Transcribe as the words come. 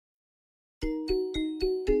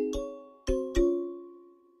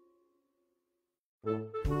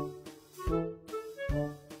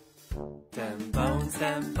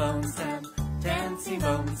them, bones them, dancing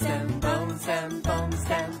bones them, bones them, bones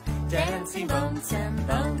them, dancing bones them,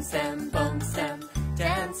 bones them, bones them,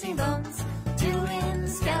 dancing bones, doing the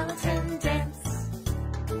skeleton dance.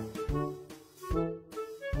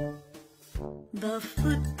 The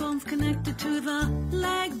foot bone's connected to the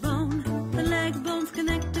leg bone's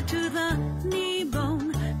connected to the knee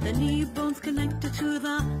bone's connected to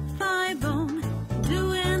the thigh bone,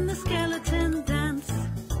 doing the skeleton dance.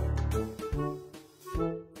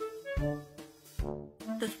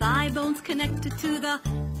 The thigh bone's connected to the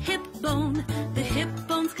hip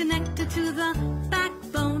bone's connected to the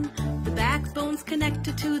backbone's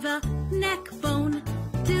connected to the neck bone,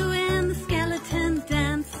 doing the skeleton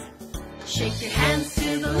dance. Shake your hands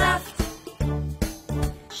to the left,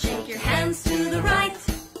 shake your hands to the right,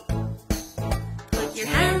 put your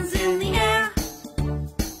hands in the air,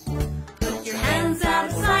 put your hands out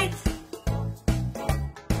of sight.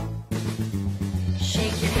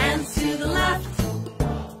 Shake your hands to the left,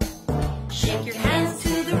 shake your hands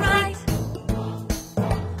to the right,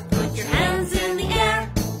 put your hands in the air.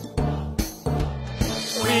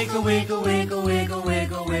 Wiggle, wiggle, wiggle, wiggle,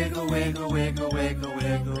 wiggle, wiggle, wiggle, wiggle, wiggle, wiggle,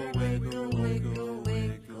 wiggle, wiggle,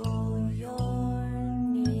 wiggle your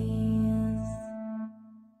knees.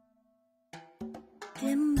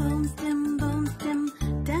 Dim bones, dim bones, dim,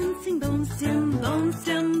 dancing bones, dim bones,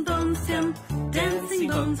 dim bones, dim, dancing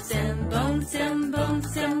bones, dim bones, dim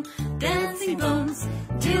bones, dim, dancing bones,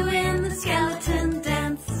 doing the skeleton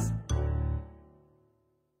dance.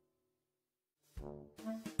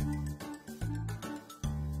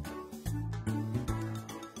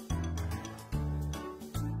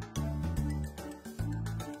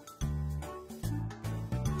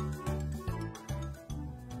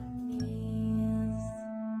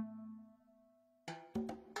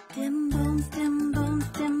 Dim bones, dim bones,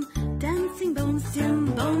 dim, dancing bones, dim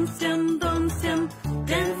bones, dim bones, dim,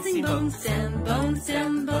 dancing bones,